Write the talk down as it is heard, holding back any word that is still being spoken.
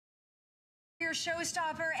your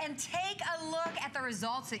showstopper and take a look at the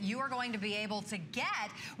results that you are going to be able to get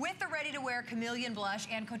with the ready-to-wear Chameleon Blush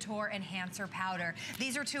and Couture Enhancer Powder.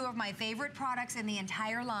 These are two of my favorite products in the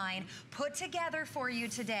entire line put together for you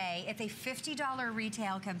today. It's a $50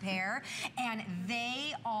 retail compare, and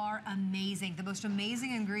they are amazing. The most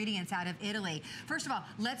amazing ingredients out of Italy. First of all,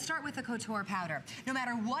 let's start with the Couture powder. No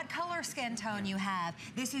matter what color skin tone you have,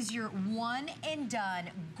 this is your one and done,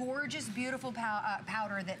 gorgeous, beautiful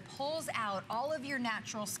powder that pulls out all of your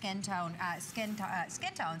natural skin tones.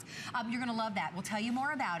 You're gonna love that. We'll tell you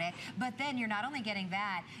more about it, but then you're not only getting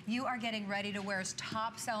that, you are getting Ready to Wear's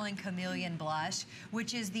top-selling Chameleon Blush,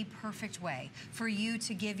 which is the perfect way for you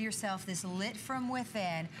to give yourself this lit from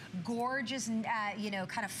within, gorgeous, you know,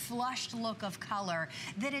 kind of flushed look of color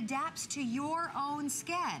that adapts to your own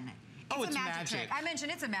skin. It's a magic trick. I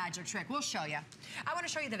mentioned it's a magic trick. We'll show you. I want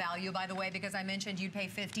to show you the value, by the way, because I mentioned you'd pay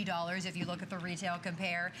 $50 if you look at the retail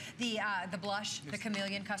compare. The blush, the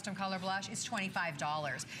Chameleon Custom Color Blush, is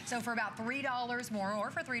 $25. So for about $3 more,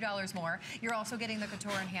 or for $3 more, you're also getting the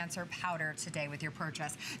Couture Enhancer Powder today with your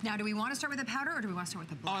purchase. Now, do we want to start with the powder, or do we want to start with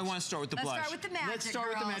the blush? Oh, I want to start with the blush. Let's start with the magic, Let's start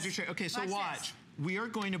with the magic trick. Okay, so watch. We are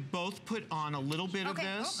going to both put on a little bit of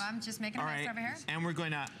this. Oh, I'm just making a mess over here. And we're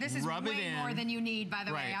going to rub it in. This is way more than you need, by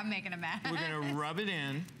the way. I'm making a mess. We're going to rub it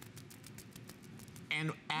in.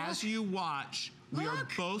 And as you watch, we are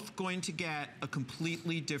both going to get a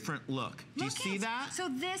completely different look. Do you see that? So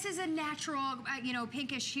this is a natural, you know,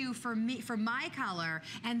 pinkish hue for me, for my color,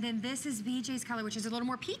 and then this is VJ's color, which is a little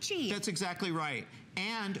more peachy. That's exactly right.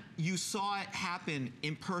 And you saw it happen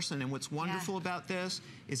in person, and what's wonderful about this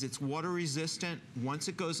is it's water resistant. Once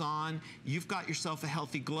it goes on, you've got yourself a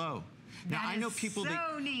healthy glow. Now I know people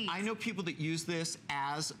that use this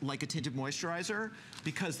as like a tinted moisturizer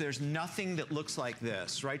because there's nothing that looks like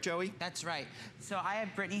this, right, Joey? That's right. So I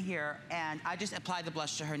have Brittany here, and I just applied the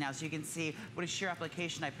blush to her now, so you can see what a sheer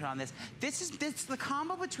application I put on this. This is the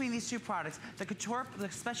combo between these two products, the Couture,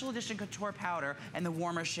 the special edition Couture powder and the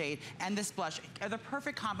warmer shade, and this blush are the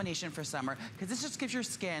perfect combination for summer because this just gives your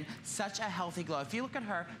skin such a healthy glow. If you look at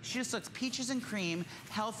her, she just looks peaches and cream,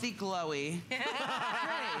 healthy, glowy.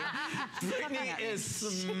 Brittany is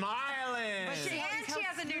smiling. And she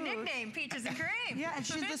has a new nickname, Peaches and Cream. Yeah, and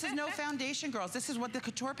this is no foundation, girls. This is what the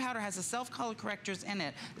Couture powder has, the self-color correctors in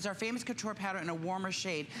it. It's our famous Couture powder in a warmer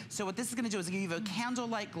shade. So what this is gonna do is give you a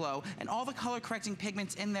candlelight glow, and all the color correcting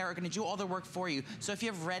pigments in there are gonna do all the work for you. So if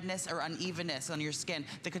you have redness or unevenness on your skin,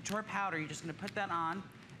 the Couture powder, you're just gonna put that on,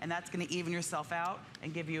 and that's gonna even yourself out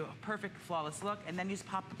and give you a perfect flawless look, and then you just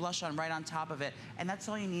pop the blush on right on top of it, and that's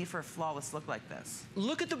all you need for a flawless look like this.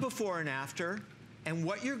 Look at the before and after, and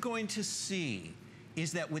what you're going to see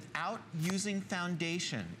is that without using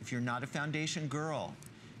foundation, if you're not a foundation girl,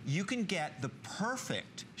 you can get the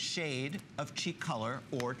perfect shade of cheek color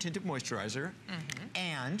or tinted moisturizer,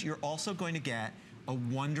 and you're also going to get a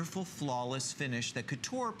wonderful flawless finish that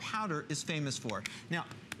Couture powder is famous for. Now,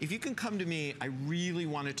 if you can come to me, I really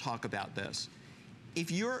want to talk about this. If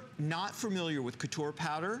you're not familiar with Couture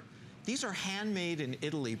powder, these are handmade in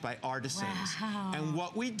Italy by artisans. Wow. And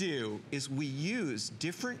what we do is we use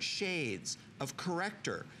different shades of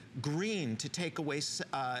corrector, green to take away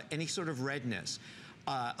any sort of redness,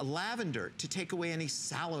 lavender to take away any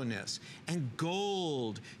sallowness, and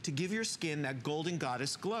gold to give your skin that golden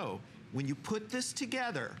goddess glow. When you put this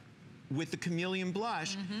together with the Chameleon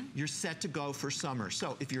blush, you're set to go for summer.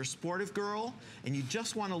 So if you're a sportive girl and you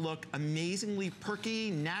just want to look amazingly perky,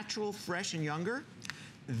 natural, fresh, and younger,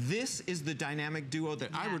 this is the dynamic duo that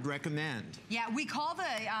I would recommend. Yeah, we call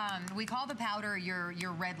the powder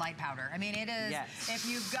your red light powder. I mean, it is, if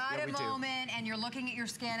you've got a moment and you're looking at your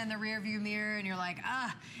skin in the rearview mirror and you're like,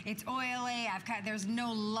 it's oily, there's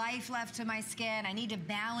no life left to my skin, I need to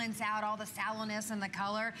balance out all the sallowness and the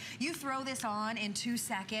color, you throw this on in 2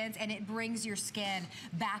 seconds and it brings your skin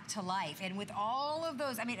back to life. And with all of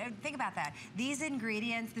those, I mean, think about that. These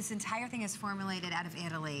ingredients, this entire thing is formulated out of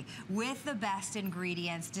Italy with the best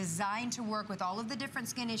ingredients, designed to work with all of the different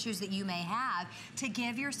skin issues that you may have to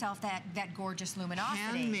give yourself that gorgeous luminosity.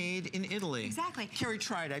 Handmade in Italy. Exactly. Carrie,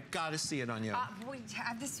 try it. I've got to see it on you.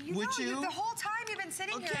 Would you? The whole time you've been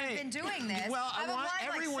sitting here and been doing this. Well, I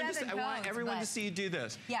want everyone to see you do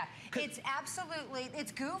this. Yeah, it's absolutely,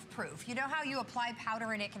 it's goof proof. You know how you apply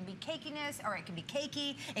powder and it can be cakiness, or it can be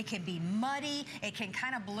cakey, it can be muddy, it can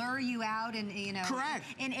kind of blur you out in, you know,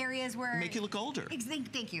 in areas where... Make you look older.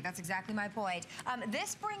 Thank you, that's exactly my point. This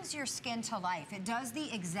This brings your skin to life. It does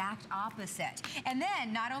the exact opposite. And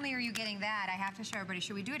then, not only are you getting that, I have to show everybody,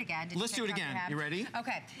 should we do it again? Let's do it again. You ready?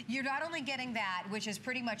 Okay, you're not only getting that, which is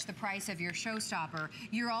pretty much the price of your showstopper,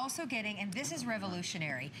 you're also getting, and this is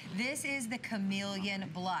revolutionary, this is the Chameleon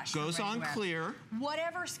blush. Goes on clear.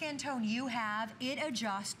 Whatever skin tone you have, it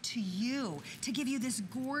adjusts to you to give you this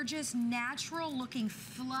gorgeous, natural looking,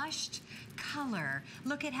 flushed color.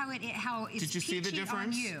 Look at how it's Did you see the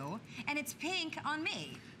difference? On you, and it's pink on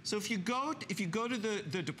me. So if you go to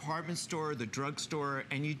the department store, the drugstore,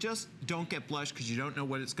 and you just don't get blush because you don't know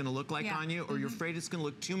what it's going to look like on you, or you're afraid it's going to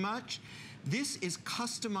look too much, this is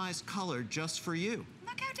customized color just for you.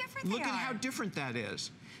 Look how different they are. Look at how different that is.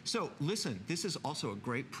 So listen, this is also a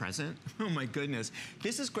great present. Oh my goodness.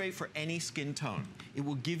 This is great for any skin tone. It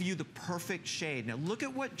will give you the perfect shade. Now look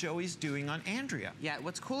at what Joey's doing on Andrea. Yeah,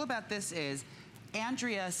 what's cool about this is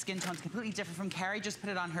Andrea's skin tone is completely different from Carrie. Just put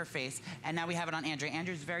it on her face, and now we have it on Andrea.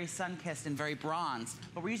 Andrea's very sun-kissed and very bronzed,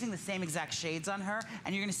 but we're using the same exact shades on her,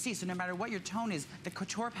 and you're gonna see, so no matter what your tone is, the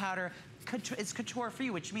Couture powder it's couture for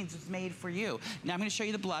you, which means it's made for you. Now I'm going to show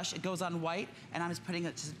you the blush. It goes on white, and I'm just putting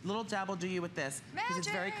a little dabble do you with this because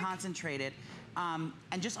it's very concentrated. And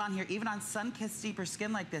just on here, even on sun-kissed, deeper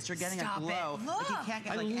skin like this, you're getting a glow. Look. Like you can't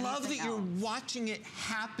get I like love that anything you're else. watching it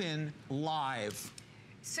happen live.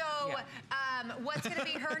 So, what's going to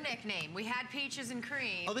be her nickname? We had Peaches and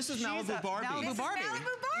Cream. Oh, this is Malibu Barbie. Malibu Barbie. Malibu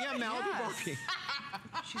Barbie. Yeah, Malibu Barbie.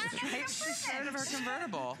 She's straight of her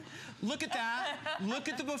convertible. Look at that. Look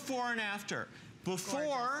at the before and after.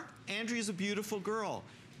 Before, Andrea's a beautiful girl.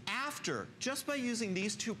 After, just by using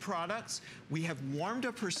these two products, we have warmed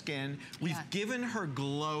up her skin. We've given her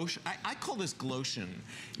glow. I call this glotion.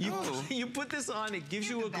 You put this on, it gives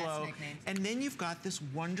you a glow. And then you've got this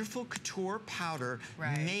wonderful Couture powder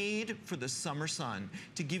made for the summer sun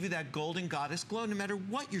to give you that golden goddess glow no matter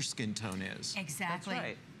what your skin tone is. Exactly. That's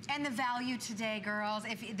right. And the value today, girls,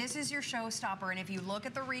 if this is your showstopper, and if you look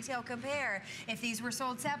at the retail compare, if these were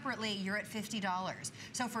sold separately, you're at $50.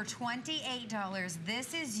 So for $28,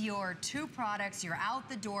 this is your two products. You're out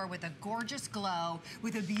the door with a gorgeous glow,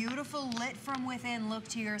 with a beautiful lit from within look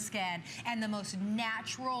to your skin, and the most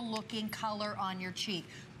natural looking color on your cheek.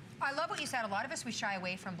 I love what you said. A lot of us, we shy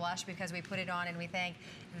away from blush because we put it on and we think,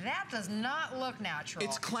 that does not look natural.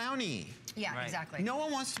 It's clowny. Yeah, exactly. No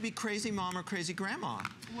one wants to be crazy mom or crazy grandma.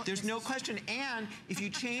 Well, there's no question. And if you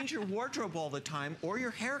change your wardrobe all the time or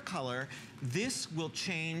your hair color, this will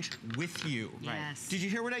change with you. Yes. Did you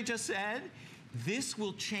hear what I just said? This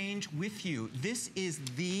will change with you. This is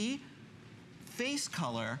the face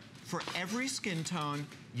color for every skin tone.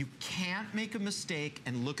 You can't make a mistake,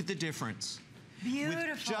 and look at the difference. Beautiful.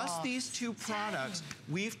 With just these two products,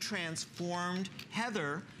 we've transformed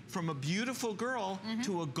Heather from a beautiful girl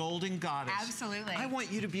to a golden goddess. Absolutely. I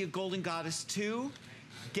want you to be a golden goddess too.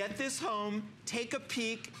 Get this home, take a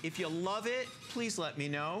peek. If you love it, please let me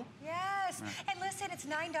know. Yes, and listen, it's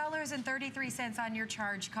 $9.33 on your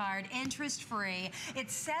charge card, interest-free.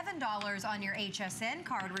 It's $7 on your HSN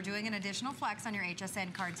card. We're doing an additional flex on your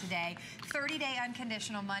HSN card today. 30-day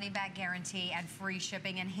unconditional money-back guarantee and free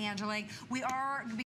shipping and handling. We are